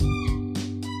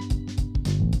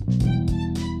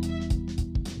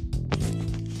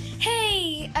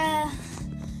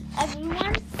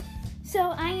everyone.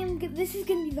 This is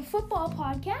going to be the football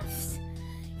podcast.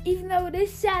 Even though it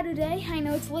is Saturday, I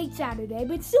know it's late Saturday,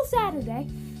 but it's still Saturday.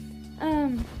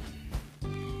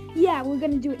 Yeah, we're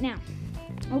going to do it now.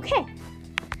 Okay,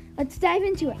 let's dive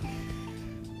into it.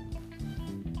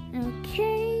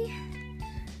 Okay,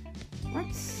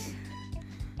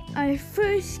 our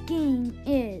first game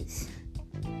is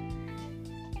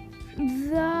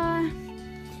the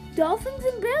Dolphins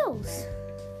and Bills.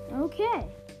 Okay.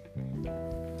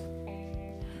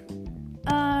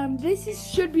 This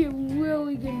should be a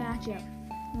really good matchup.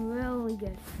 Really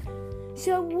good.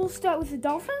 So we'll start with the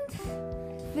Dolphins.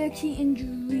 Their key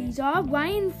injuries are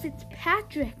Ryan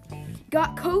Fitzpatrick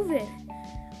got COVID.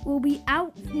 Will be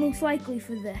out most likely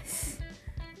for this.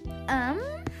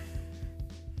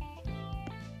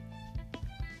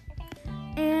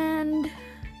 And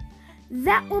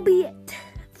that will be it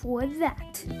for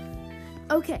that.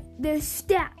 Okay, their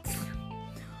stats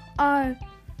are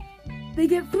they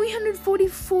get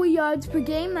 344 yards per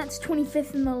game. That's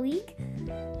 25th in the league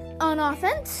on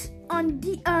offense. And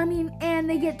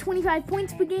they get 25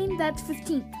 points per game. That's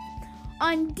 15th.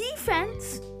 On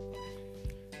defense,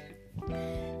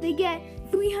 they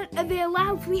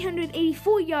allow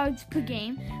 384 yards per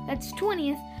game. That's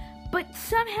 20th. But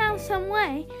somehow, some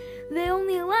way, they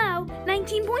only allow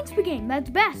 19 points per game. That's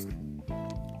best.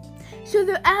 So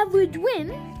their average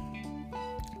win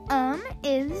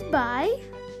is by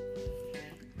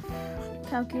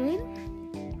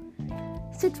calculating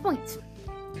 6 points.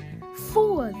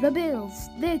 For the Bills,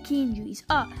 their key injuries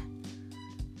are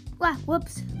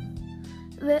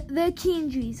their key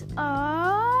injuries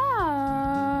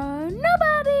are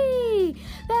nobody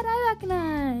that I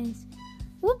recognize.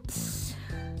 Whoops.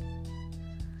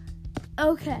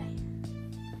 Okay,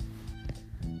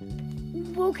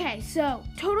 so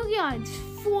total yards,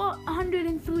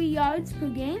 403 yards per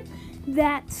game.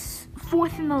 That's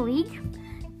 4th in the league.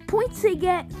 Points, they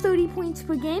get 30 points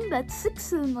per game. That's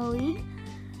 6th in the league.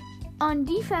 On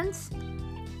defense,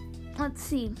 let's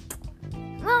see.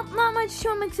 Well, not much to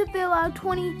them except they allow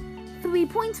 23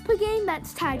 points per game.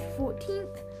 That's tied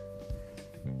 14th.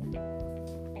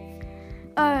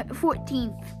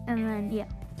 14th. And then, yeah,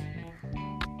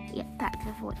 tied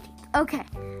for 14th. Okay,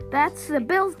 that's the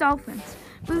Bills-Dolphins.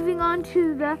 Moving on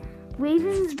to the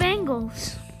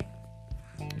Ravens-Bengals.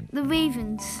 The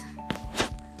Ravens.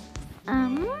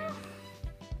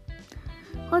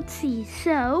 Let's see.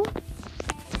 So,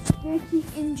 their key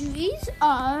injuries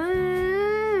are...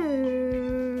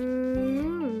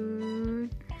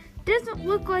 Doesn't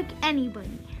look like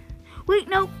anybody. Wait,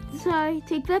 no, sorry,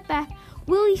 take that back.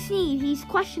 Willie Snead, he's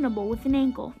questionable with an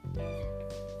ankle.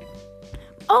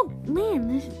 Oh, man,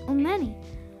 there's so many.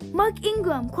 Mark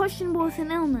Ingram, questionable with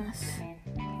an illness.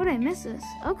 How did I miss this?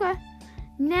 Okay.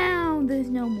 Now there's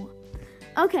no more.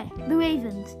 Okay, the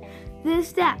Ravens. Their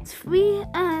stats,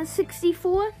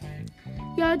 364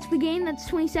 yards per game, that's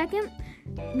 22nd.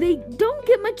 They don't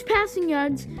get much passing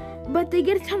yards, but they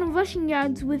get a ton of rushing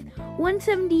yards with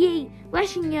 178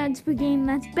 rushing yards per game,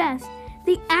 that's best.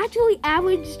 They actually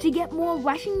average to get more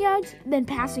rushing yards than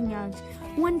passing yards.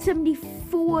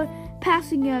 174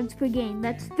 passing yards per game,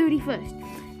 that's 31st.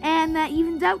 And that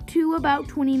evens out to about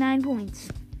 29 points.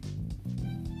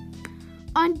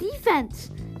 On defense,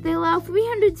 they allow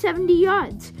 370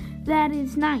 yards. That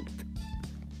is 9th.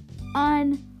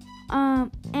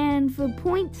 And for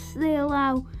points, they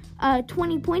allow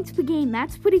 20 points per game.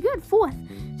 That's pretty good, 4th.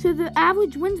 So the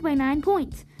average wins by 9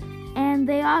 points. And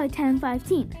they are a 10-5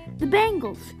 team. The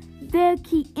Bengals, their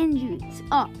key injuries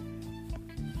are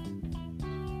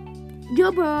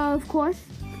Joe Burrow, of course,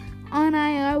 on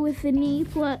IR with the knee,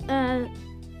 the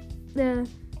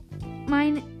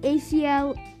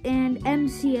ACL and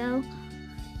MCL.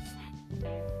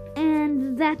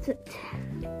 And that's it.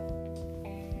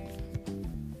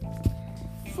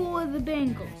 For the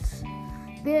Bengals,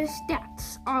 their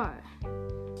stats are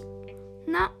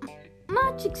not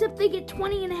much, except they get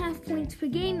 20.5 points per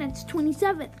game. That's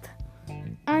 27th.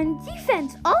 On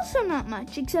defense, also not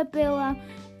much, except they allow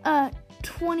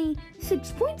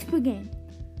 26 points per game.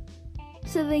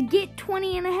 So they get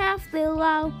 20.5, they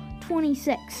allow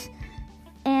 26.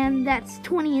 And that's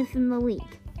 20th in the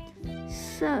league.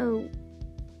 So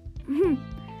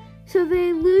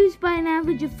they lose by an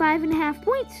average of 5.5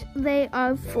 points. They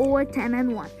are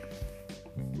 4-10-1.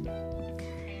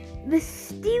 The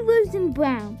Steelers and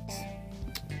Browns.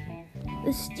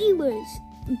 The Steelers,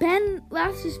 Ben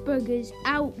Roethlisberger's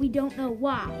out. We don't know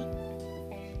why.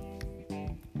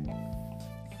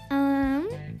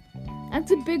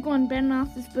 That's a big one, Ben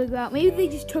Roethlisberger out. Maybe they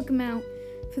just took him out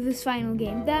for this final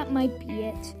game. That might be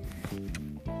it.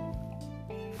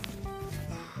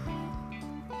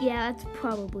 Yeah, that's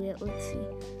probably it. Let's see.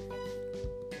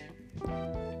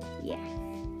 Yeah.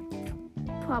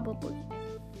 Probably.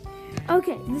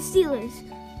 Okay, the Steelers.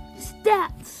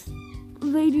 Stats.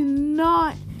 They do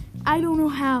not, I don't know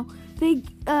how. They,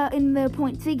 in the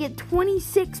points, they get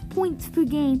 26 points per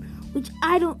game, which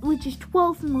is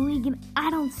 12th in the league, and I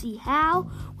don't see how.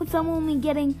 With them only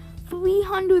getting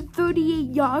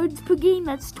 338 yards per game,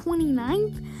 that's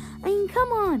 29th. I mean,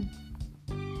 come on.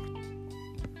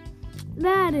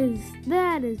 That is,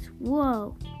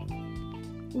 whoa.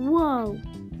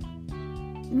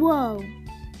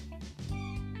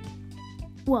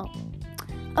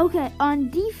 Okay, on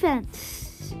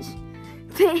defense,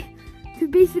 they're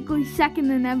basically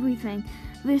second in everything.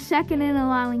 They're second in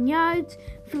allowing yards,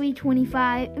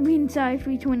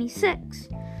 326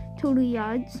 total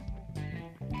yards.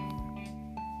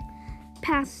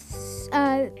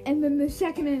 And then they're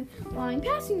second in allowing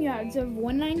passing yards of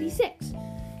 196.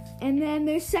 And then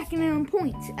they're second in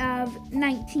points of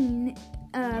 19,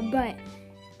 but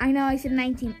I know I said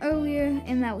 19 earlier,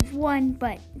 and that was 1,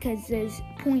 but because there's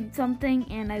point something,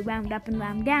 and I round up and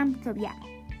round down, so yeah.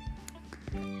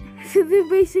 So they're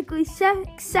basically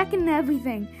second in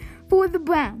everything for the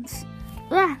Browns.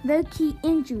 Their key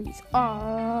injuries are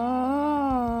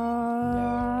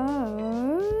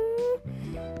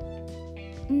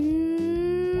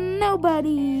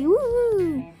nobody.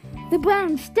 Woo! The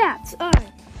Browns' stats are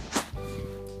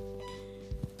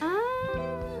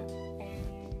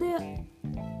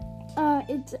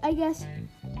it's, I guess,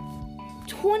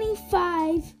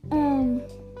 25 and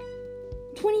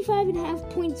a half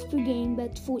points per game.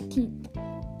 That's 14th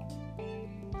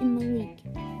in the league.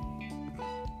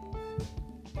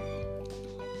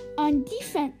 On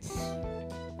defense,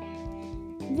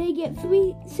 they get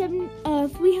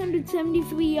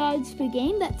 373 yards per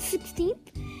game. That's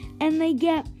 16th, and they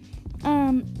get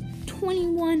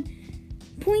 21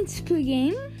 points per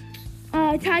game.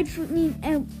 Tied for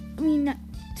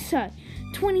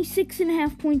 26 and a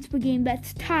half points per game.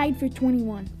 That's tied for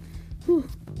 21. Whew.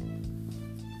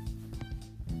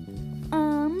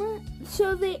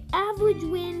 So they average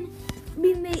Cleveland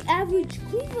average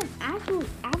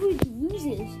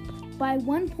loses by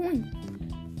 1 point.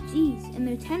 Jeez, and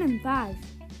they're 10-5.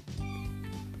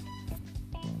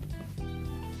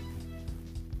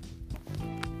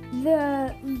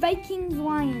 The Vikings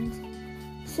Lions.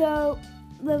 So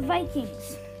the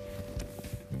Vikings,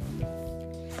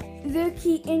 their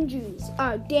key injuries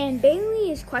are Dan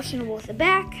Bailey is questionable with the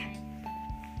back.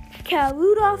 Kyle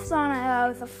Rudolph's on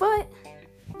with a foot.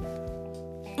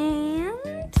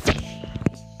 And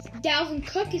Dalvin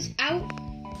Cook is out.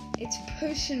 It's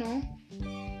personal.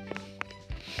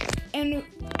 And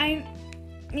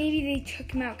maybe they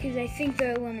took him out because I think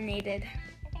they're eliminated.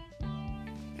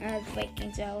 The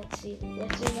Vikings out. Let's see their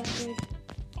record.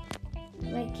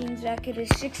 Vikings record is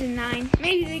 6-9.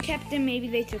 Maybe they kept him, maybe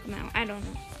they took him out. I don't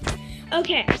know.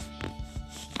 Okay.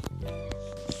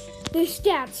 Their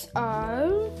stats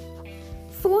are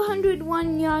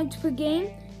 401 yards per game.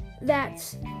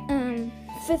 That's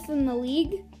 5th in the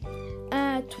league.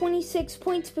 26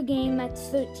 points per game. That's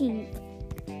 13th.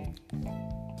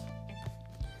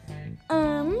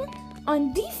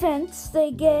 On defense,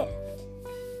 they get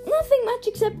nothing much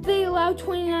except they allow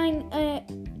 29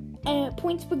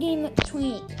 points per game. That's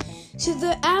 28. So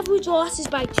the average loss is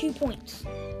by 2 points.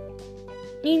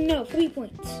 3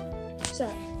 points.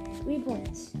 Sorry, 3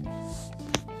 points.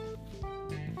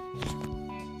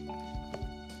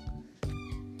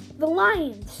 The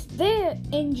Lions, their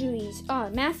injuries are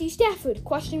Matthew Stafford,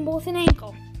 questionable with an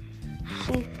ankle.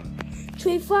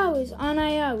 Trey Flowers on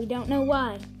IR, we don't know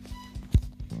why.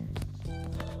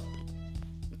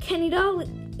 Kenny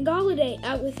Golladay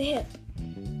out with a hip.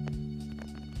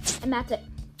 And that's it.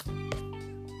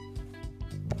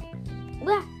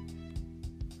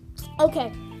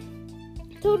 Okay.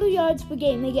 Total yards per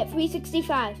game, they get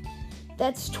 365.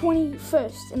 That's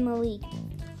 21st in the league.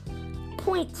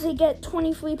 Points, they get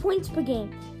 23 points per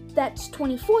game. That's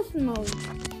 24th in the league.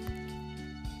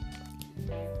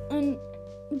 And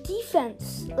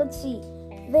defense, let's see.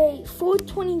 They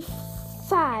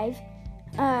 425,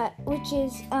 which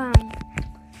is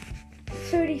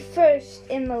 31st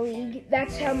in the league.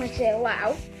 That's how much they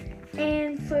allow.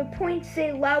 And for points, they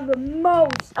allow the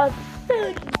most of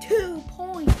 32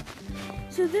 points.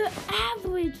 So their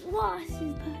average loss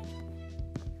is by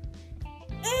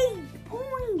 8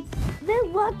 points. They're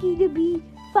lucky to be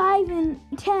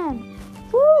 5-10.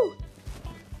 Woo!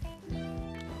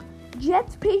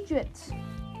 Jets, Patriots.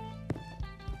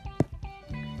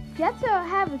 Jets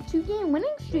have a 2-game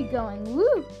winning streak going.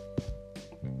 Woo!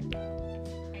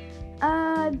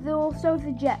 They'll start with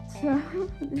the Jets.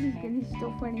 This is gonna be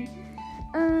so funny.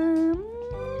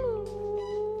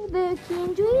 The key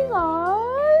injuries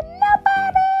are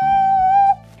nobody.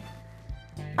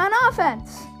 On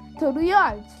offense, total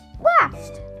yards,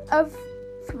 last of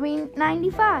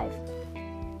 395.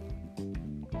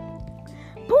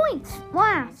 Points,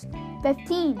 last,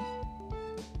 15.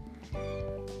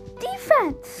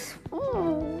 Defense,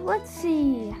 let's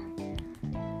see.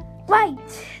 Right,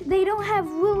 they don't have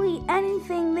really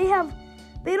anything. They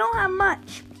don't have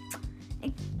much.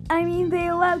 I mean, they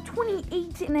allow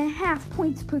 28.5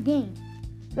 points per game.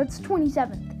 That's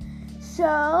 27th.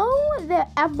 So, the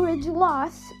average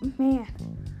loss,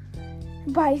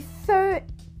 by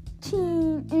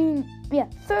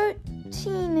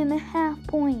 13.5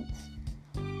 points.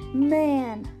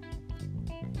 Man.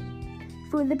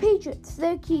 For the Patriots,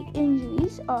 their key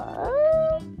injuries are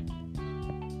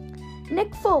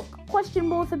Nick Folk,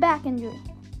 questionable with a back injury.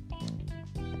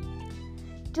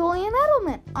 Julian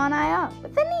Edelman on IR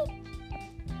with a knee.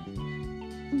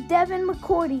 Devin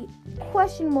McCourty,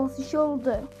 questionable with a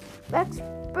shoulder. Rex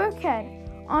Burkhead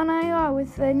on IR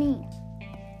with a knee.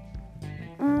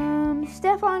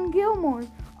 Stephon Gilmore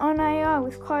on IR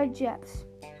with carjacs.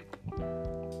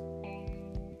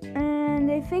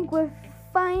 And I think we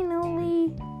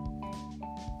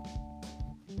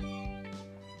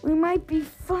might be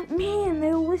man,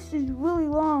 their list is really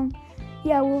long.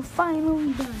 Yeah, we're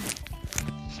finally done.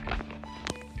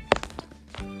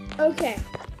 Okay,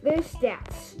 their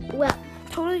stats. Well,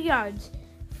 total yards,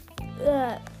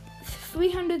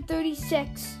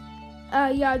 336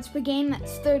 yards per game,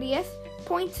 that's 30th.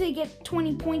 Points, they get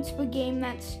 20 points per game,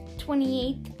 that's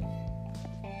 28th.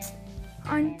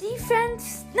 On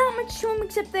defense, not much to them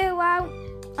except they allow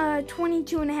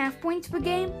 22.5 points per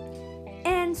game.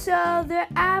 And so their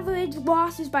average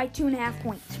loss is by 2.5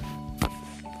 points.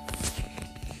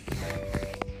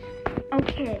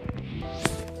 Okay.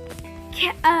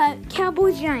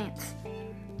 Cowboys Giants.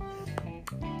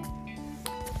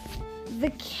 The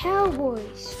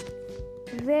Cowboys,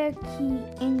 their key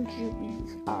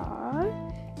injuries are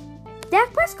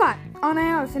Dak Prescott on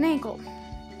IR with an ankle.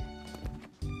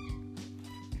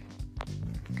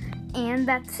 And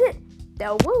that's it.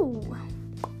 Woo.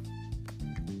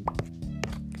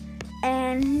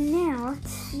 And now,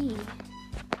 let's see.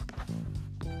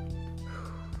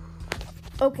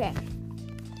 Okay.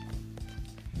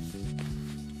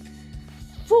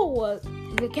 For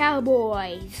the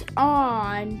Cowboys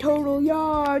on total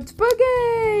yards per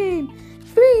game,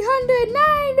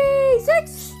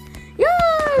 396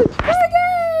 yards per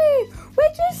game,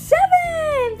 which is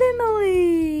 7th in the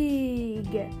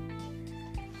league.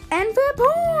 And for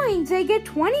points, they get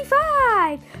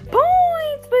 25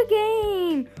 points per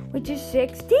game, which is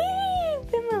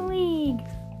 16th in the league.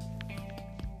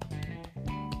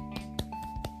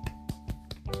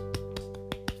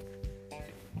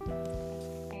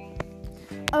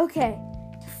 Okay,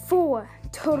 for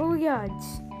total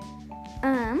yards,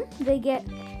 they get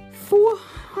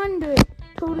 400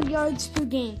 total yards per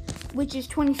game, which is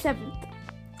 27th.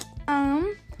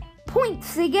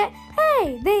 Points, they get,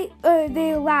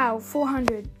 they allow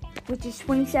 400, which is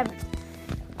 27th.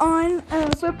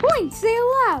 For points, they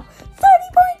allow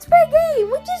 30 points per game,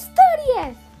 which is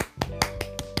 30th.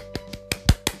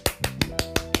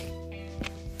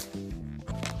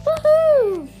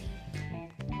 Woohoo!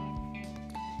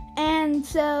 And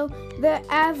so the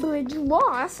average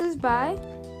loss is by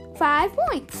 5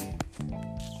 points.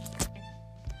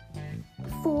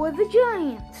 For the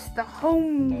Giants, the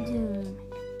home team.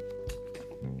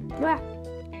 Wow.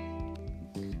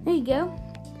 There you go.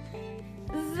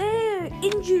 Their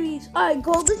injuries are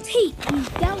Golden Tate. He's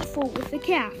doubtful with the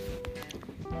calf.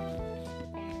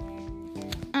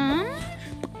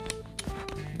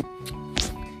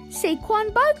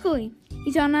 Saquon Barkley.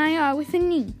 He's on IR with a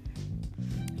knee.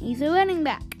 He's a running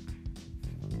back.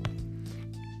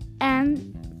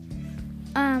 And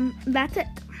that's it.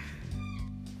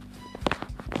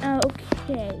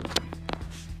 Okay.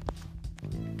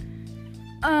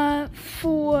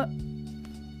 For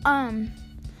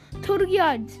total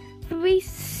yards,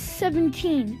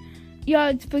 317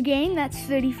 yards per game, that's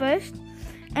 31st.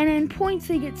 And in points,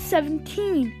 they get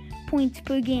 17 points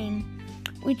per game,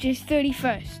 which is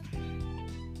 31st.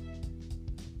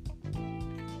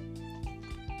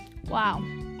 Wow.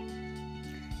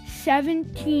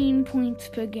 17 points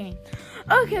per game.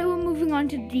 Okay, we're moving on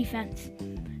to defense.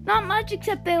 Not much,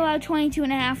 except they allow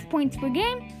 22.5 points per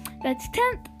game. That's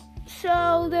 10th.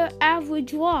 So their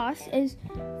average loss is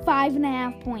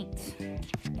 5.5 points.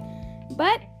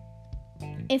 But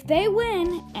if they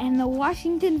win and the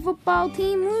Washington football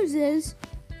team loses,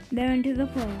 they're into the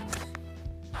playoffs.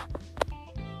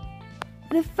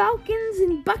 The Falcons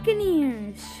and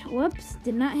Buccaneers. Whoops,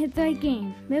 did not hit the right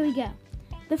game. There we go.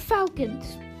 The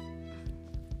Falcons.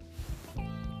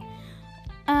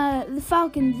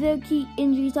 Their key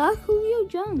injuries are Julio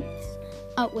Jones,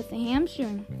 out with a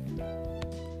hamstring.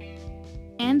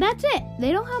 And that's it.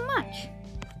 They don't have much.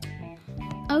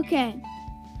 Okay.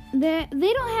 They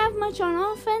don't have much on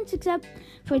offense except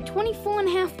for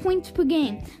 24.5 points per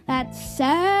game. That's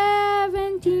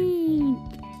 17.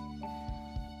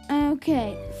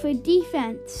 Okay, for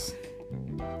defense,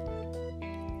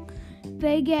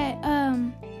 they get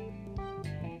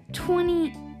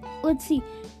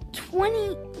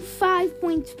 25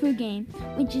 points per game,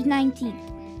 which is 19th.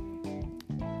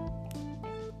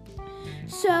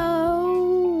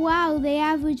 So, wow, they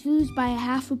average lose by a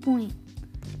half a point.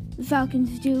 The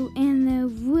Falcons do, and they're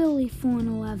really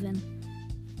 4-11.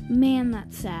 Man,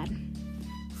 that's sad.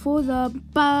 For the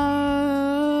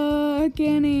Buccaneers,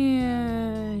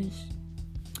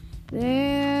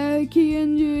 their key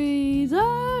injuries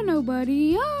are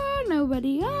nobody.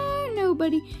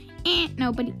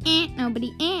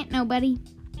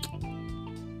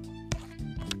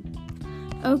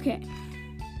 Okay.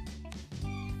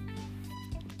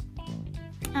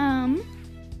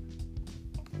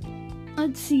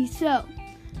 Let's see. So,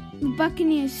 the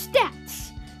Buccaneers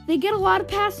stats. They get a lot of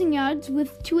passing yards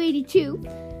with 282.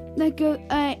 That go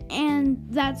and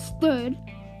that's third.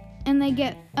 And they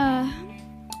get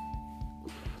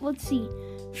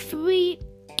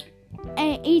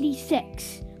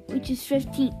 386, which is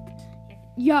 15th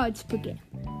yards per game.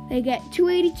 They get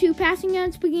 282 passing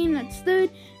yards per game, that's third,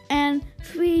 and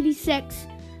 386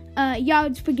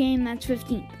 yards per game, that's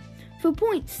 15th. For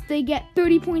points, they get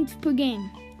 30 points per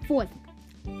game, fourth.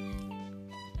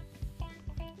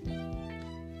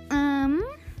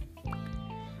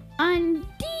 On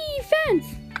defense,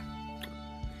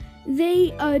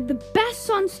 they are the best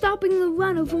on stopping the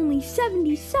run of only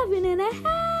 77.5.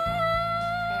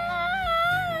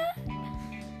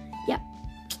 Yep,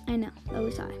 I know, that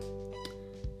was high.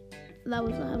 That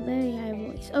was a very high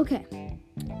voice. Okay.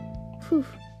 Whew.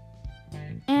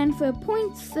 And for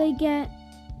points, they get,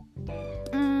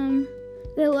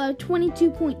 they allow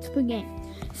 22 points per game.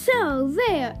 So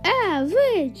their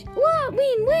average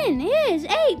win is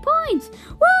 8 points.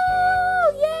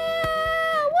 Woo!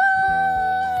 Yeah!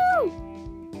 Woo!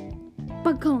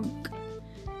 Baconk.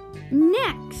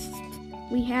 Next,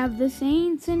 we have the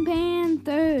Saints and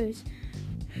Panthers,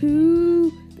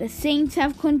 who the Saints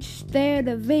have clinched their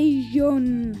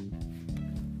division.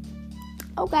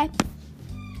 Okay.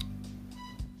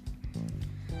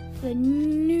 The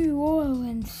New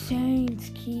Orleans Saints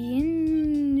key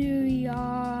injury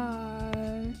are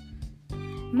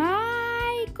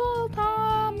Michael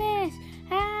Thomas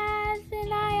has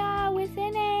an IR with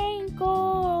an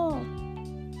ankle.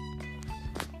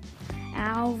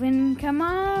 Alvin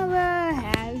Kamara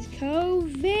has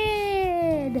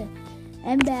COVID.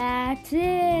 And that's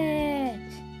it.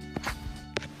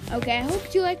 Okay, I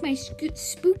hope you like my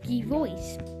spooky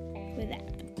voice for that.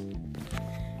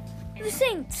 The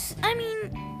Saints,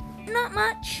 not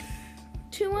much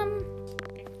to them.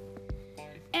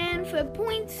 And for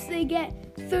points, they get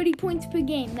 30 points per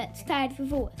game. That's tied for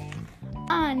fourth.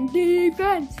 On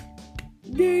defense.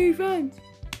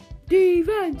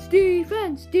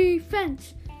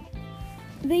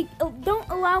 They don't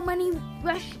allow many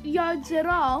rush yards at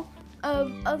all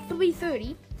of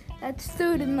 330. That's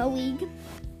third in the league.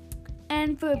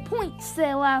 And for points,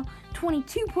 they allow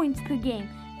 22 points per game.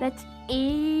 That's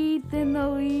 8th in the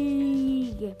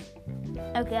league.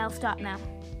 Okay, I'll stop now.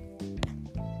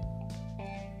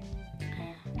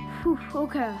 Whew,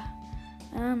 okay.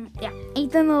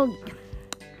 8th in the league.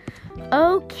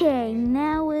 Okay,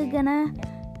 now we're gonna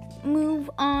move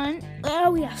on.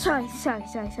 Oh yeah, sorry.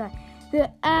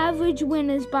 The average win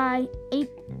is by 8.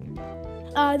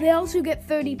 They also get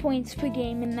 30 points per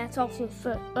game, and that's also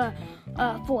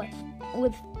fourth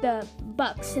with the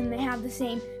Bucks, and they have the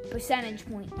same percentage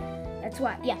point. That's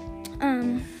why, yeah.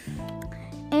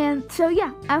 And so,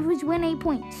 yeah, average win 8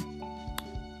 points.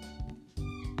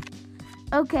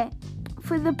 Okay,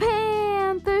 for the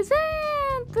Panthers.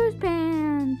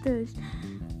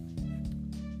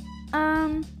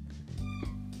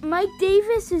 Mike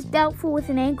Davis is doubtful with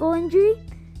an ankle injury.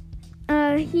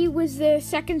 He was the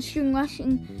second string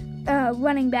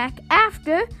running back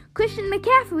after Christian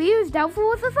McCaffrey was doubtful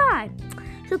with a thigh.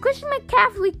 So Christian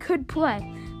McCaffrey could play,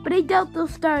 but I doubt they'll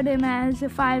start him as a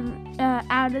 5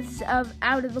 out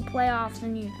of the playoffs,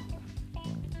 and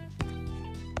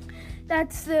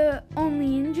that's the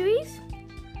only injuries.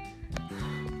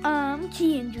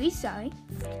 Key injuries, sorry.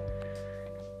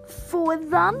 For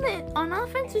them, on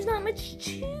offense, there's not much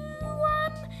to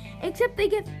except they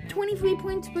get 23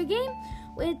 points per game,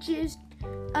 which is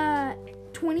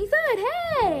 23rd.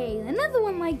 Hey, another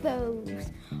one like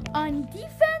those. On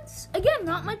defense, again,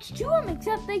 not much to them,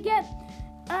 except they get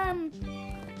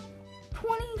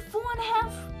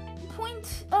 24.5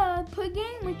 points per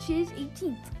game, which is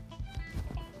 18th.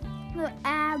 The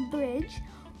average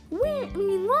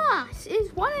loss is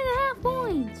 1.5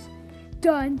 points.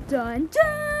 Dun dun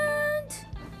dun.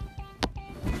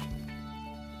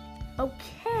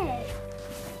 Okay,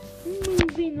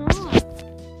 moving on to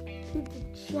the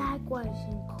Jaguars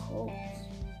and Colts.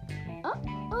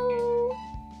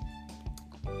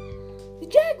 The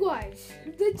Jaguars,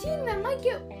 the team that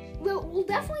will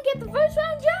definitely get the first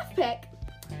round draft pick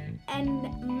and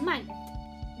might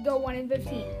go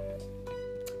 1-15.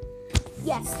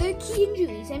 Yes, their key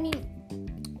injuries. I mean,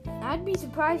 I'd be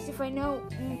surprised if I know.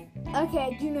 Okay,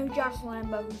 I do know Josh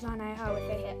Lambo, who's on IR with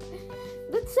a hip.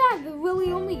 That's sad. The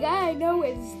really only guy I know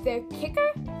is their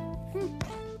kicker.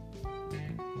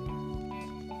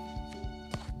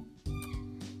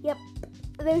 Yep,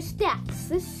 their stats.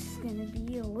 This is gonna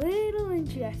be a little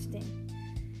interesting.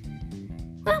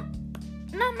 Well,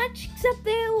 not much except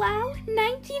they allow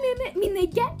they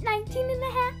get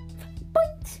 19.5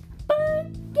 points per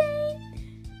game.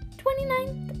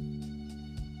 29th.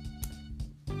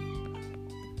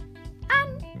 On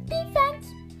defense,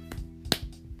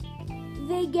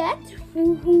 they get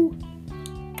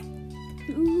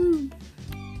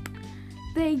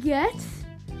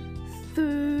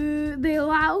they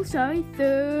allow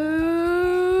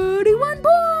 31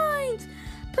 points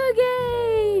per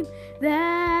game.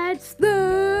 That's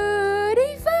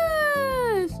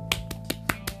 31st.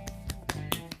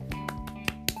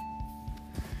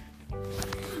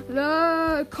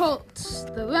 The Colts,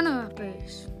 the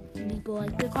runner-uppers, people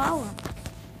like to call them.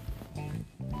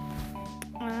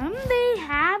 They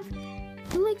have,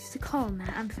 who likes to call them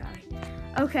that? I'm sorry.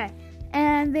 Okay,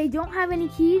 and they don't have any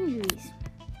key injuries.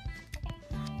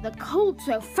 The Colts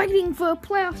are fighting for a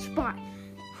playoff spot.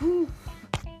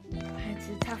 It's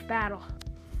a tough battle.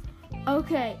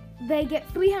 Okay, they get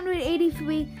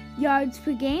 383 yards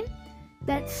per game.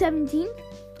 That's 17th.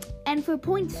 And for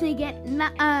points, they get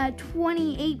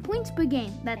 28 points per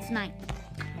game. That's 9th.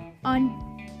 On,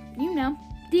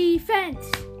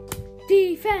 defense.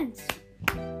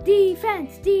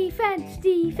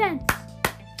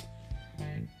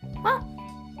 Well,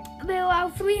 they allow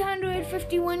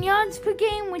 351 yards per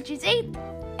game, which is 8th.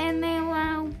 And they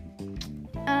allow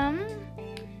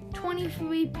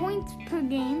 23 points per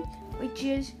game, which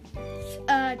is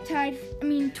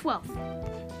 12th.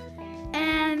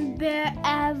 And their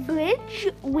average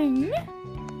win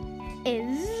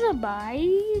is by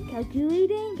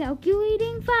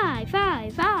calculating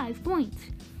 5 points.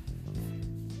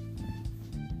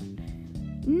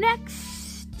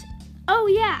 Next, oh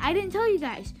yeah, I didn't tell you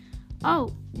guys.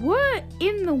 Oh, we're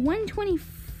in the 120.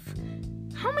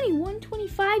 How many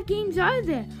 125 games are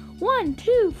there? 1,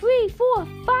 2, 3, 4,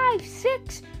 5,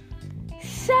 6,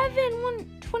 7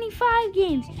 125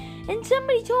 games. And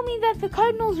somebody told me that the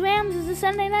Cardinals-Rams is a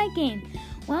Sunday night game.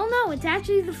 Well, no, it's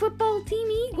actually the football team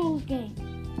Eagles game.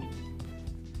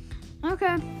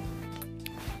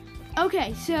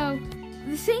 Okay, so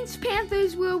the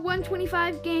Saints-Panthers were a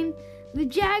 125 game. The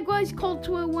Jaguars-Colts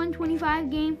were a 125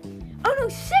 game. Oh no,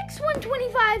 6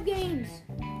 125 games.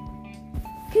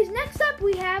 Because next up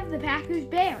we have the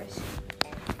Packers-Bears.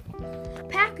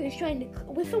 Packers trying to,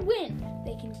 with a win,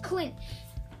 they can clinch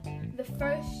the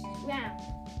first round.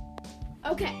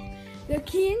 Okay, their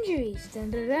key injuries. Dun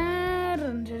dun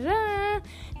dun dun dun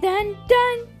dun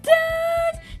dun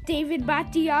dun. David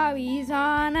Bakhtiari's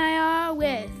on IR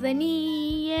with a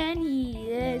knee, and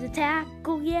he is a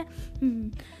tackle, yeah.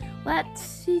 Let's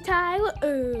see, Tyler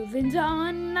Irvin's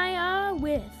on IR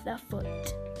with a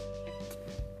foot.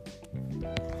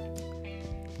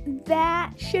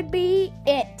 That should be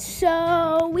it.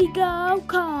 So we go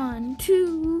on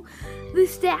to the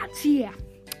stats, yeah.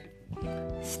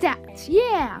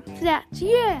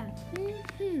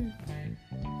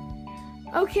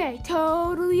 Okay,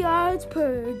 total yards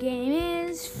per game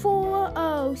is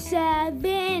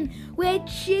 407,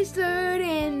 which is third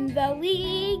in the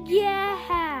league, yeah.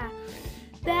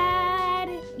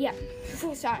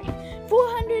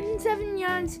 407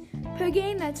 yards per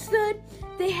game, that's third.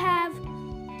 They have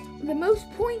the most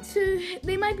points,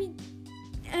 they might be,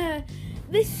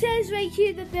 this says right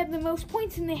here that they have the most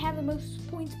points and they have the most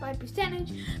points by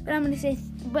percentage, but I'm going to say,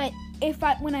 when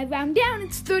I round down,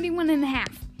 it's 31.5.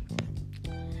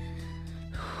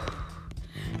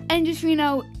 And just,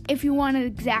 if you want it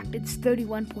exact, it's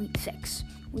 31.6,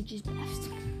 which is best.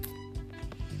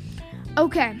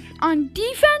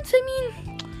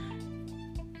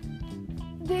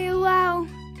 they allow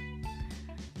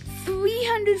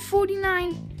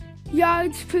 349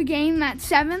 yards per game, that's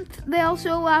 7th. They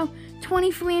also allow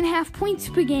 23.5 points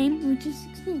per game, which is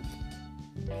 16th.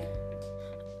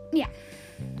 Yeah.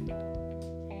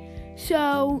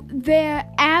 So their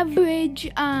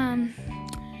average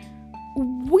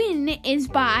win is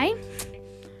by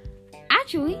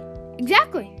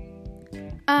exactly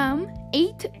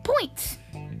 8 points.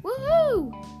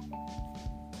 Woohoo!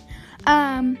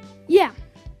 Yeah.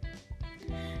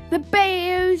 The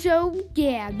Bears, oh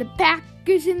yeah, the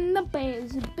Packers and the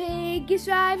Bears, the biggest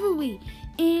rivalry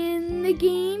in the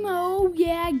game, oh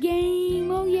yeah.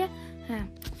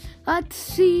 Let's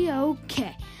see,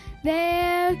 okay.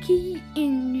 Their key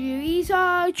injuries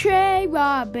are Trey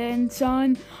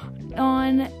Robinson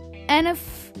on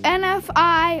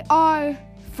NFIR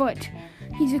foot.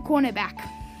 He's a cornerback.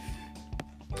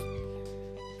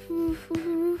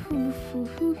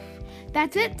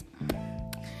 That's it.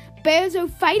 Bears are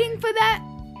fighting for that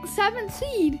 7th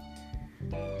seed.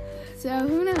 So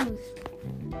who knows?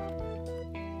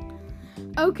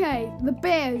 Okay, the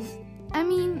Bears. I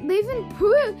mean, they've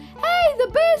improved. Hey, the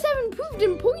Bears have improved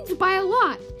in points by a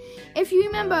lot. If you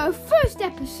remember our first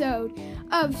episode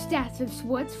of Stats of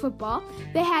Sports Football,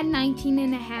 they had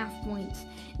 19.5 points.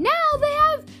 Now they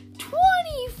have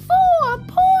 24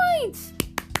 points.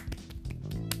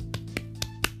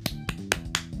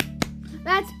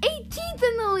 That's 18th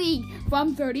in the league,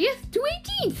 from 30th to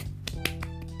 18th.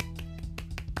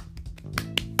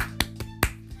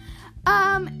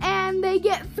 And they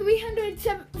get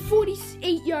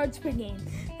 348 yards per game.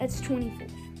 That's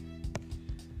 24th.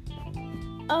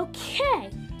 Okay.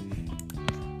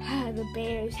 The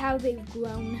Bears, how they've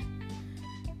grown.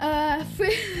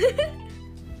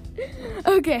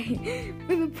 Okay.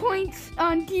 For the points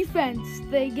on defense,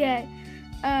 they get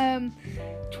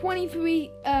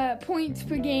 23 points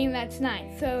per game. That's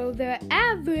 9th. So their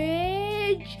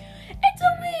average, it's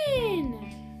a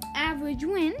win. Average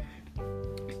win,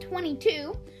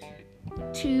 22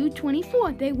 to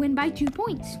 24. They win by 2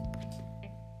 points.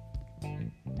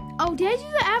 Oh, did I do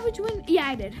the average win? Yeah,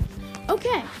 I did.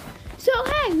 Okay. So,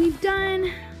 hey, we've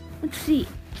done, let's see,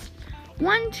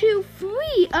 1, 2,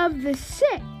 3 of the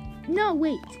 6. No,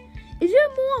 wait. Is there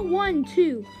more? 1,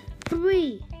 2,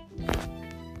 3,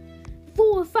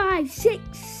 4, 5,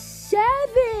 6,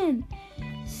 7.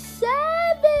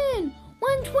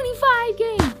 125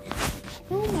 games.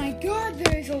 Oh my God,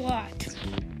 there's a lot.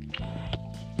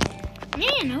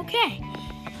 Man, okay.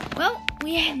 Well,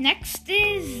 next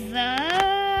is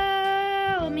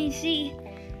let me see.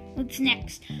 What's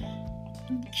next?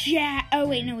 Oh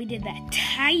wait, no, we did that.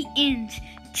 Titans,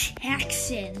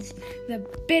 Texans, the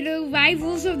bitter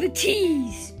rivals of the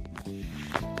T's.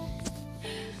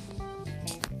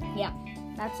 Yeah,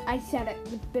 I said it.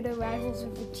 The bitter rivals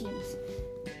of the T's.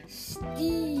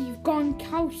 Steve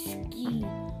Gronkowski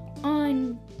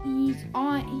he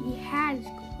has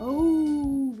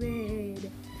COVID.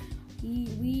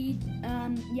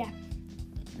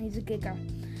 He's a good guy.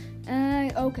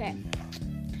 Okay.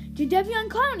 Jadeveon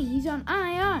Clowney, he's on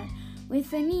IR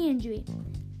with a knee injury.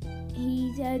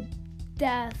 He's a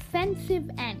defensive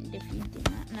end, if you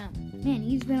did not know. Man,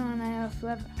 he's been on IR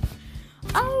forever.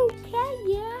 Okay,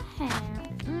 yeah.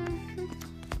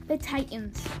 The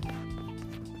Titans.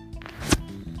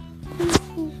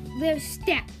 Their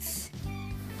stats.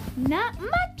 Not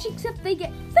much, except they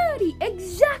get 30.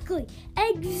 Exactly. And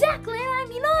I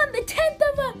mean, on the 10th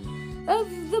of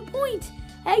the point.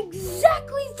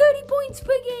 Exactly 30 points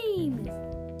per game.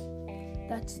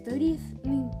 That's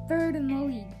 3rd in the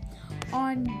league.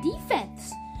 On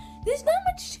defense, there's not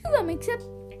much to them except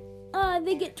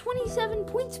they get 27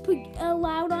 points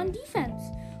allowed on defense,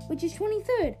 which is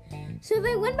 23rd. So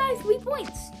they win by 3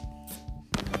 points.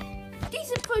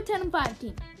 Decent for a 10-5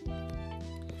 team.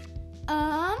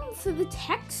 For the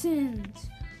Texans,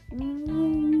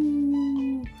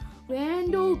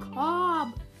 Randall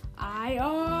Cobb,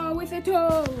 IR with a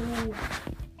toe.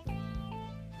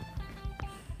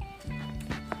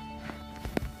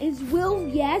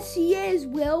 Yes, he is.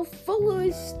 Will Fuller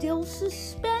is still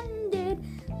suspended.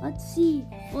 Let's see.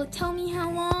 Will it tell me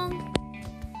how long?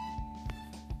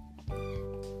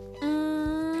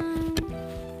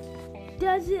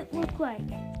 Does it look like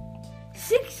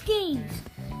 6 games?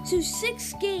 So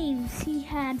 6 games he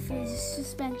had for his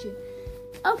suspension.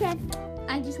 Okay,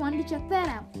 I just wanted to check that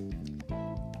out.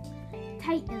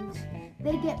 Titans,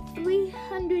 they get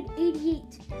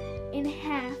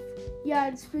 388.5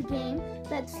 yards per game.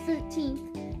 That's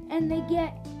 13th. And they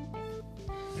get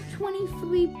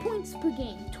 23 points per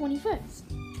game, 21st.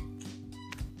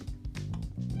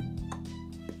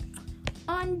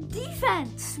 On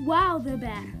defense, wow, they're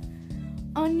bad.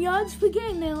 on yards per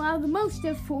game, they allow the most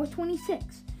of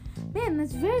 426. Man,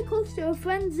 that's very close to a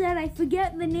friend that I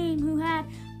forget the name who had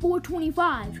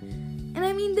 425. And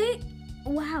I mean,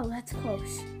 wow, that's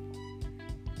close.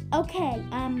 Okay,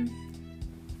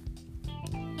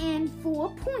 and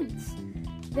for points,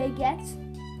 they get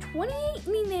 28,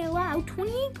 they allow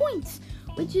 28 points,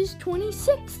 which is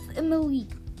 26th in the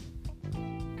league.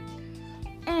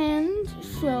 And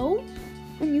so,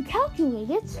 when you calculate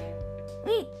it,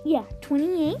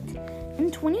 28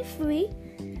 and 23,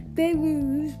 they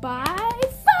lose by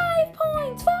 5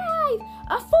 points. 5!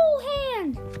 A full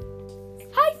hand!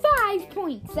 High 5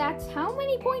 points. That's how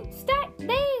many points that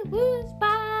they lose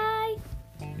by.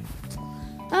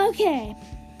 Okay.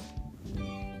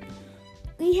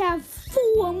 We have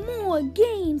 4 more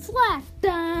games left.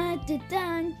 Dun, dun,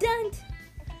 dun, dun.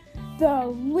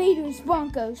 The Raiders,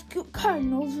 Broncos,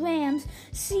 Cardinals, Rams,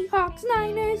 Seahawks,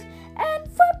 Niners, and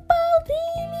football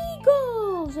team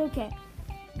Eagles. Okay.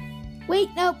 Wait,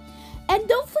 no. And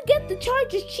don't forget the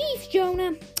Chargers, Chiefs,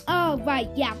 Jonah. Oh, right.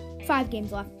 Yeah. 5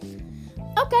 games left.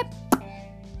 Okay.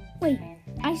 Wait.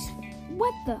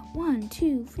 What the? 1,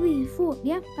 2, 3, 4.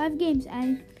 Yeah, 5 games.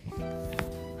 I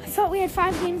thought we had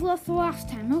 5 games left the last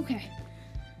time. Okay.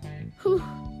 Whew.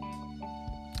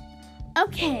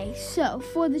 Okay, so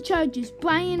for the Chargers,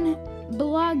 Brian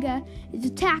Bulaga is a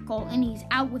tackle, and he's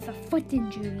out with a foot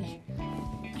injury.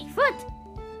 My foot!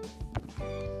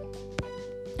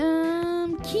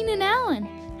 Keenan Allen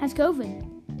has COVID.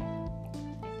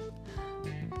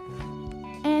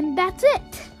 And that's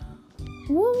it.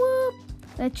 Whoop!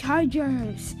 The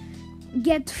Chargers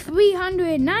get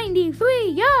 393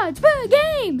 yards per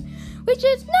game, which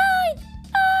is 9,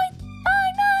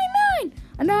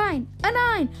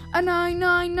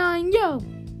 yo.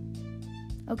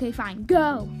 Okay, fine,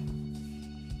 go.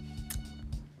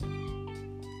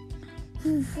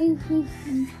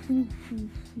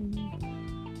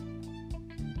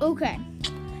 Okay,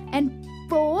 and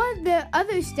for the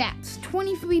other stats,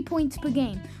 23 points per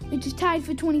game, which is tied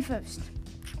for 21st.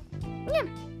 Yeah.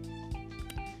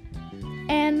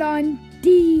 And on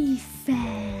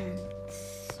defense,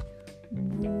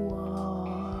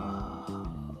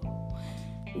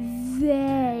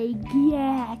 they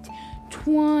get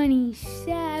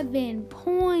 27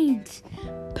 points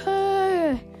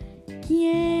per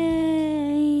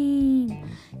game.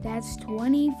 That's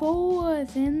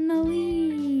 24th in the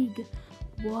league.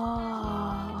 Whoa.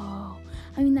 I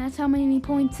mean, that's how many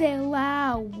points they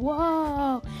allow.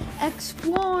 Whoa.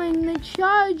 Exploring the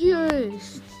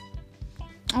Chargers.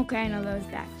 Okay, I know that was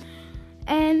that.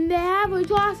 And the average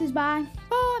loss is by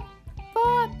 4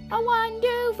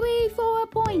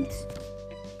 points.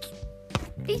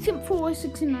 Decent 4,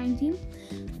 6, and 19.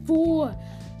 For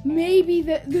maybe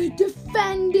the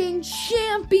defending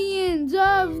champions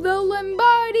of the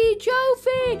Lombardi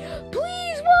Trophy.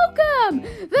 Please welcome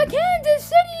the Kansas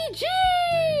City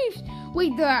Chiefs.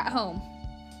 Wait, they're at home.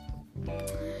 The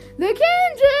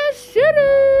Kansas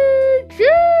City Chiefs.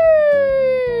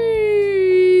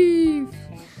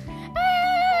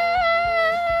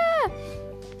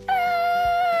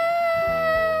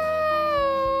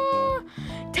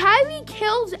 Tyreek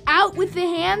Hill's out with the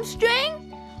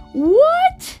hamstring?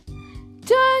 What?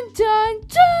 Dun, dun,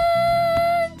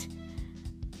 dun!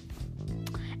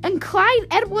 And Clyde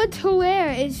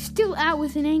Edwards-Helaire is still out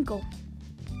with an ankle.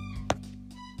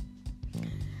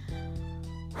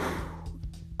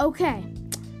 Okay,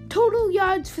 total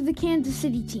yards for the Kansas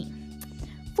City team.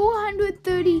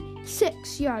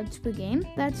 436 yards per game.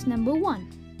 That's number 1.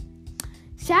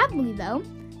 Sadly, though,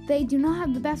 they do not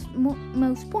have the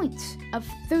most points of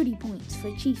 30 points for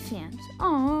Chiefs fans.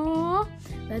 Aww,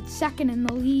 that's second in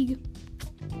the league.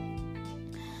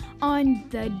 On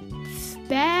the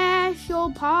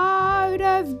special part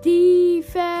of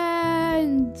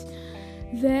defense,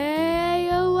 they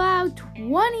allow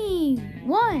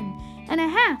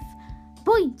 21.5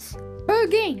 points per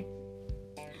game,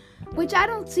 which I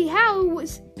don't see how it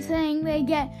was saying they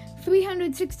get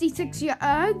 366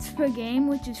 yards per game,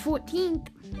 which is 14th.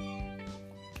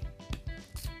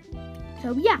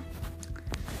 So, yeah.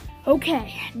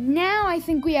 Okay, now I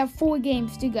think we have 4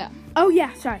 games to go. Oh,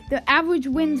 yeah, sorry. The average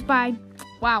wins by,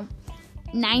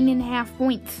 9.5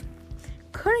 points.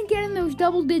 Couldn't get in those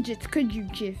double digits, could you,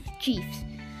 Chiefs?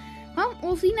 Well,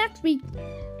 we'll see next week.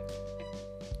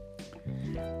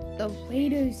 The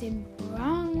Raiders and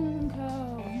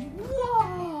Broncos.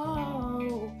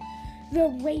 Whoa! The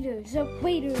Raiders,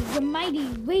 the mighty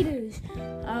Raiders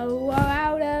are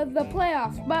out of the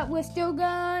playoffs, but we're still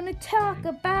gonna talk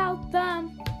about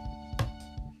them.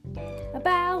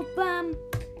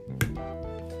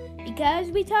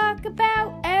 Because we talk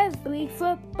about every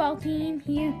football team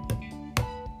here.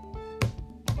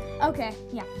 Okay,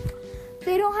 yeah.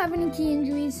 They don't have any key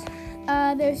injuries.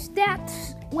 Their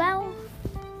stats, well,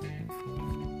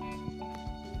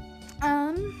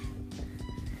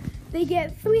 they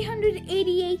get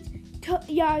 388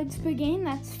 yards per game.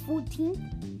 That's 14.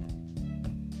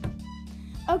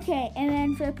 Okay, and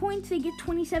then for points, they get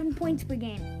 27 points per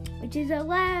game, which is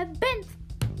 11th.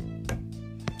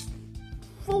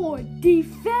 For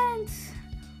defense,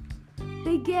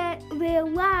 they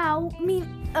allow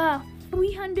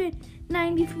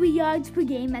 393 yards per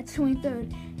game. That's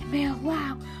 23rd. And they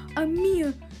allow a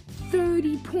mere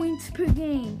 30 points per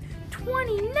game.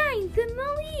 29th in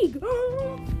the league.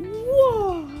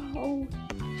 Whoa.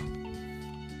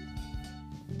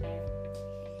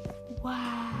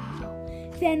 Wow.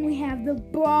 Then we have the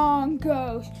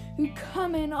Broncos, who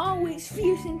come in always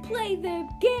fierce and play their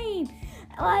game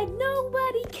like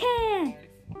nobody can.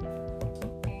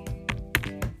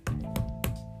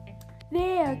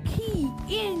 Their key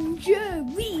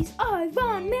injuries are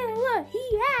Von Miller.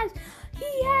 He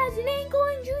has an ankle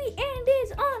injury and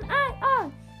is on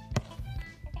IR.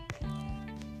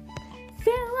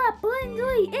 Philip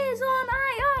Lindsay is on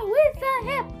IR with a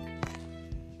hip.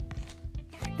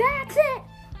 That's it.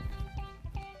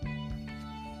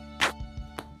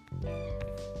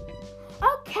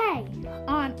 Okay,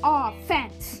 on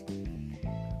offense,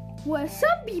 where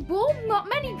some people, not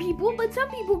many people, but some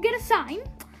people get a sign,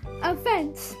 a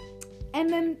fence, and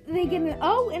then they get an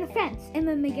O and a fence, and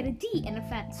then they get a D and a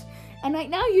fence. And right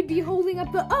now you'd be holding up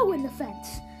the O in the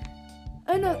fence.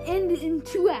 No, in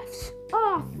two F's.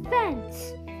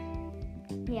 Offense.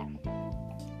 Yeah.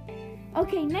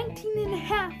 Okay,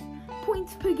 19.5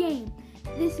 points per game.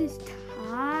 This is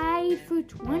tied for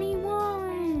 21.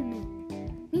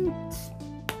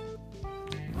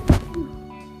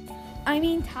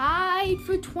 Tied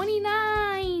for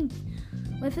 29th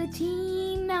with a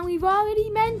team that we've already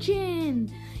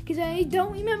mentioned. Because I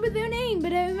don't remember their name,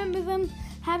 but I remember them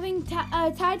having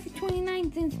tied for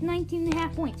 29th and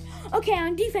 19.5 points. Okay,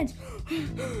 on defense,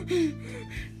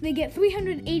 they get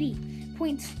 380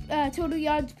 points total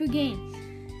yards per game.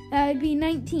 That would be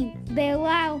 19th. They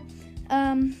allow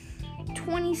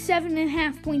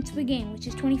 27.5 points per game, which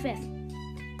is 25th.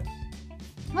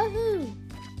 Woohoo!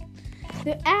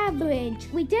 The average.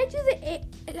 Wait,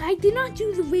 I did not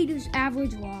do the Raiders'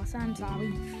 average loss. I'm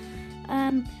sorry.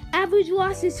 Average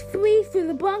loss is 3 for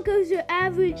the Broncos. Their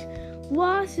average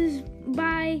loss is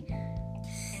by,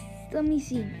 let me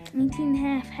see,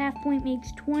 19.5. Half point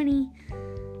makes 20.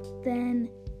 Then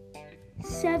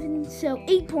 7, so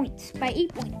 8 points. By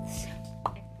 8 points.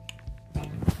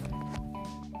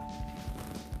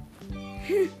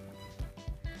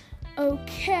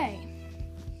 Okay.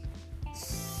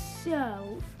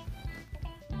 So,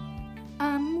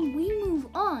 we move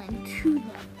on to the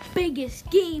biggest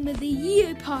game of the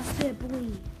year,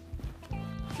 possibly.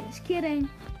 Just kidding.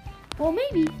 Well,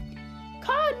 maybe.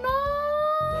 Cardinals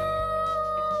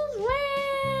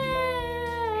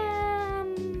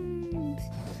Rams.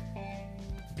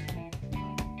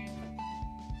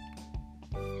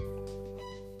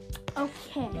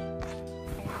 Okay.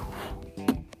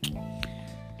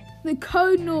 The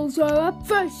Cardinals are up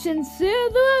first since they're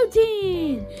the road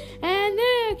team. And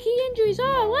their key injuries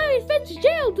are Larry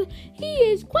Fitzgerald. He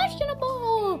is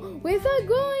questionable with a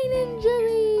groin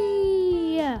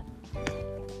injury.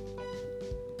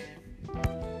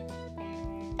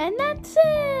 And that's it.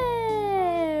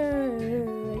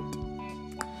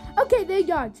 Okay, their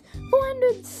yards.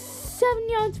 407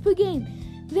 yards per game.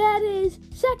 That is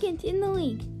second in the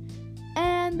league.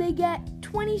 And they get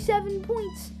 27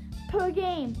 points per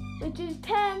game, which is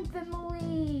 10th in the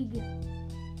league.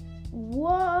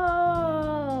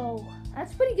 Whoa,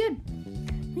 that's pretty good.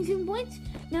 27 points.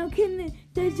 Now,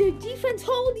 does their defense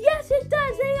hold? Yes, it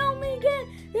does. They only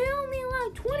allow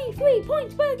 23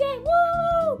 points per game.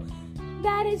 Whoa,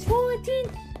 that is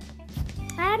 14th.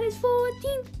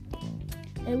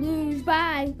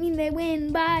 They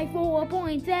win by 4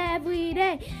 points every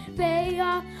day. They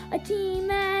are a team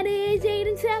that is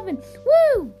 8-7.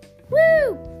 Woo!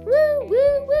 Woo! Woo!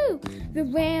 Woo! Woo! The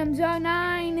Rams are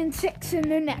 9-6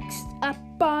 and they're next up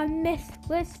on this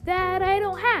list that I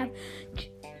don't have.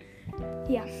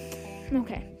 Yeah.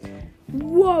 Okay.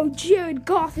 Whoa! Jared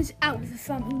Goff is out with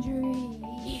some injury.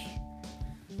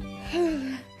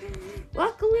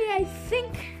 Luckily, I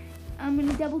think I'm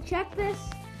gonna double check this.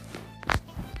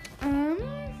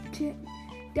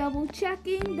 Double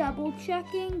checking.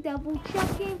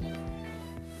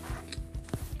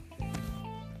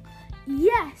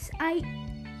 Yes, I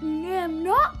am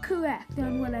not correct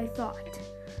on what I thought.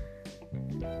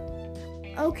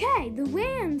 Okay, the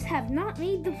Rams have not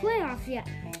made the playoffs yet.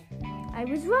 I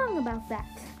was wrong about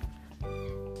that.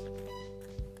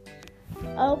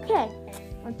 Okay,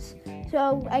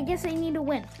 so I guess I need a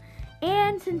win.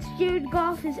 And since Jared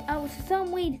Goff is out with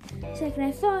some, wait a second,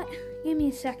 I thought, give me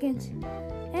a second. Did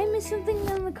I miss something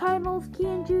on the Cardinals' key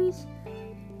injuries?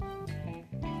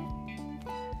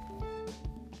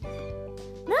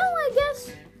 No, I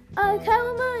guess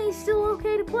Kyler Murray is still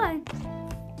okay to play.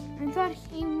 I thought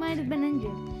he might have been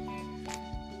injured.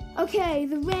 Okay,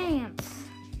 the Rams.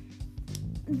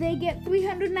 They get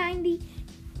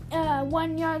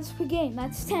 391 yards per game.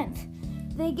 That's 10th.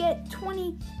 They get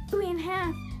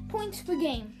 23.5 points per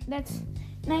game. That's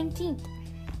 19th.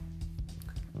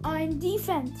 On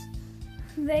defense,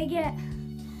 they get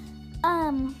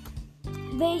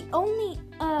they only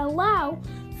allow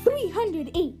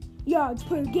 308 yards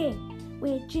per game,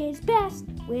 which is best.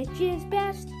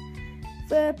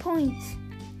 For points,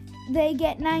 they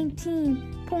get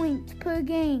 19 points per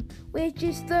game, which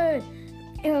is third.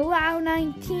 Allow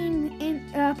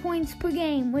 19 points per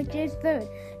game, which is third.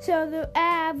 So the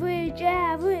average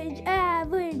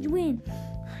win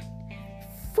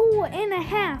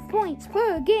 4.5 points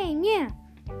per game. Yeah.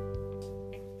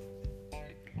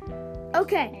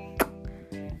 Okay.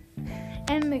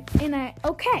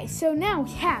 Okay. So now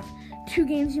we have 2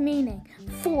 games remaining.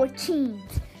 4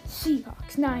 teams: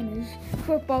 Seahawks, Niners,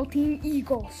 football team,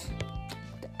 Eagles.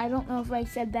 I don't know if I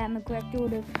said that in the correct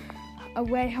order.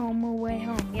 Away home.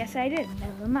 Yes, I did.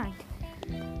 Never mind.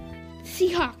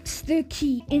 Seahawks, their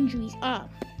key injuries are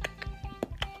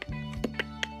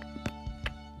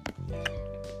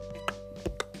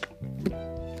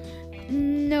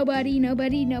nobody know.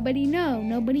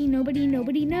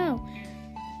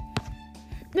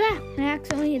 Ah, I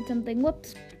accidentally hit something.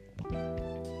 Whoops.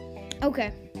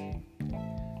 Okay.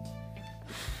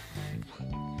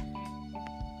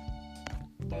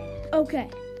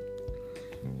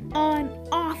 On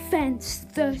offense,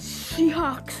 the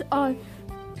Seahawks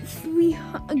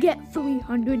get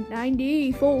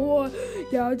 394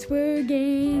 yards per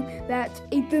game. That's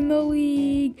 8th in the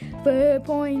league. For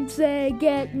points, they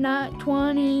get not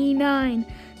 29.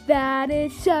 That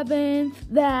is 7th.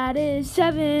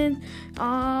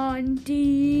 On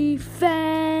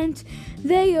defense,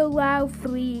 they allow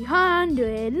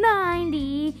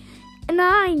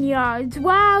 399 yards.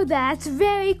 Wow, that's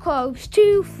very close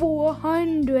to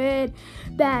 400.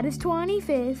 That is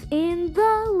 25th in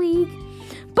the league.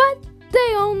 But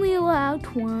they only allow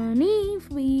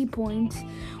 23 points,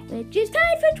 which is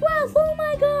tied for 12th. Oh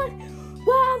my god.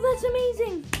 Wow, that's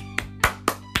amazing.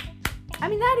 I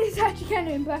mean, that is actually kind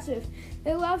of impressive.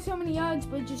 They allow so many yards,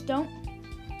 but just don't.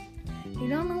 They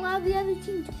don't allow the other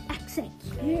team to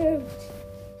execute.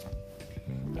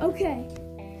 Okay.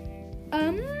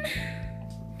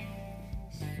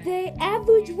 The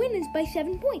average win is by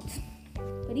 7 points.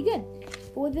 Pretty good.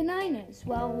 For the Niners,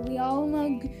 well, we all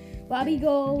know Robbie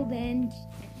Gould and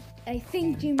I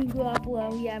think Jimmy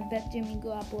Garoppolo. Yeah, I bet Jimmy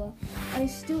Garoppolo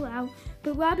is still out.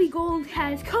 But Robbie Gould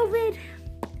has COVID.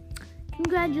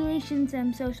 Congratulations,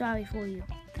 I'm so sorry for you.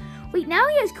 Wait, now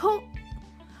he has COVID.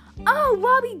 Oh,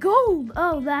 Robbie Gould.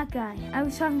 Oh, that guy.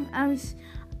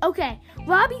 Okay,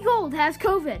 Robbie Gould has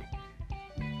COVID.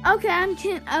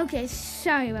 Okay,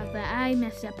 sorry about that. I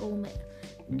messed up a little bit.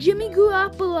 Jimmy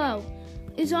Garoppolo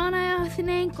is on IR with an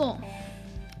ankle.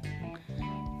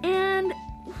 And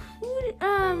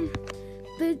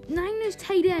the Niners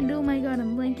tight end, oh my god,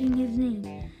 I'm blanking his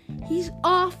name. He's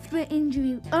off the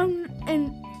injury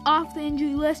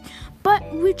list, but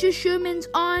Richard Sherman's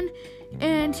on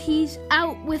and he's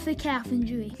out with a calf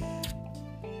injury.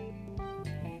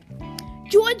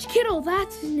 George Kittle,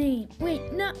 that's his name.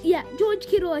 Wait, no, yeah, George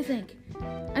Kittle, I think.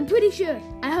 I'm pretty sure.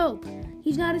 I hope.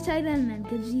 He's not a tight end then,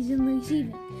 because he's in the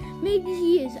receiving. Maybe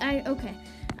he is. I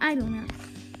don't know.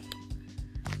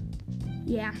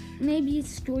 Yeah, maybe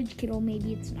it's George Kittle,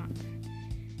 maybe it's not.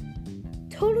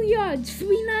 Total yards,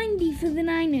 390 for the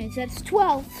Niners. That's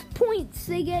 12th. Points,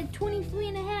 they get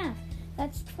 23.5.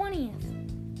 That's 20th.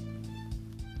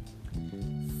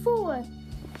 For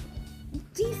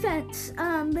defense,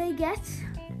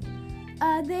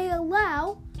 they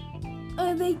allow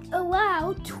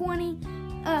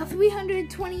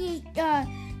 328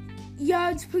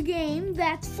 yards per game.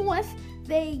 That's 4th.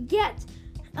 They get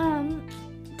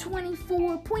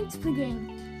 24 points per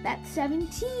game. That's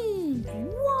 17th.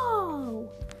 Whoa!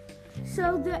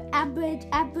 So the average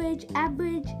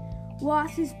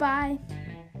losses by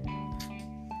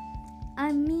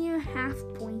a mere half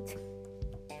point.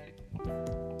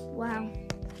 Wow.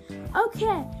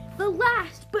 Okay, the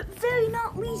last but very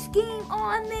not least game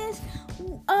on this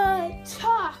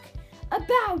talk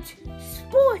about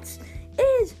sports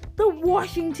is the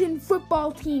Washington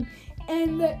football team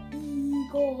and the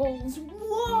Eagles.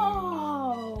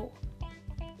 Whoa!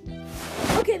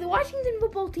 Okay, the Washington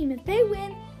football team, if they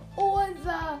win or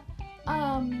the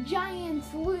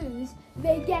Giants lose,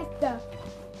 they get the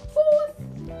fourth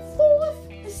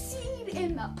seed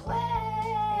in the playoffs.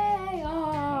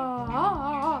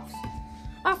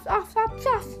 Off.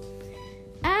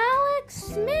 Alex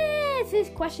Smith is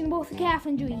questionable with a calf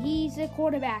injury. He's a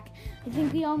quarterback. I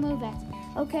think we all know that.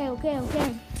 Okay.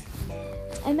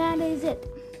 And that is it.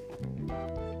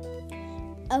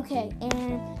 Okay,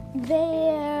 and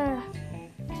their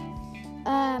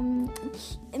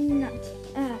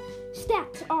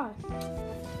stats are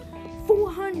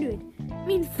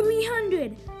 343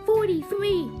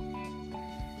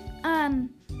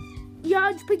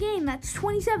 yards per game. That's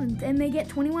 27th, and they get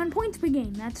 21 points per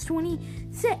game. That's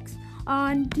 26th.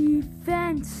 On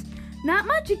defense, not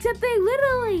much, except they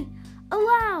literally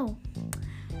allow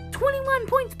 21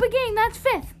 points per game. That's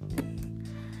 5th.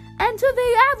 And so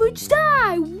they average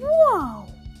die. Whoa.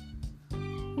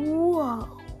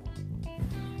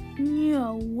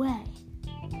 No way.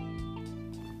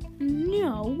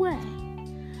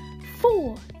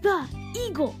 For the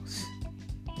Eagles.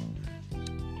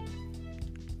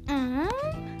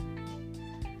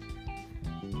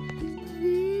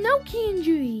 No key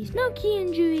injuries.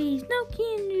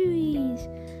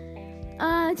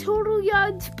 Total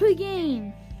yards per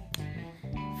game.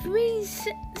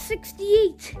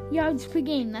 368 yards per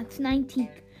game. That's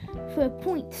 19th. For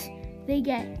points, they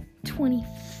get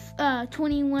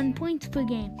 21 points per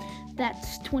game.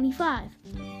 That's 25.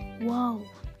 Whoa.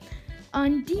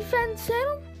 On defense,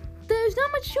 there's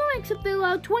not much to it except they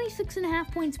allow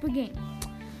 26.5 points per game.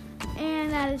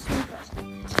 And that is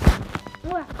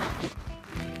 21st. Wow.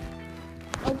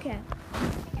 Okay.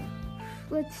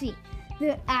 Let's see.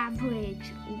 The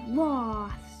average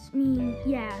loss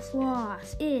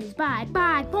is by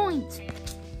 5 points.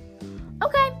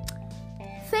 Okay.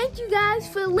 Thank you guys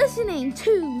for listening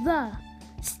to the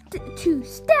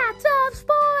Stats of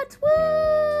Sports.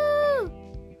 Woo!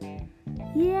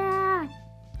 Yeah.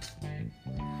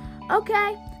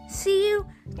 Okay. See you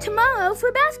tomorrow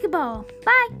for basketball.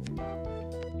 Bye.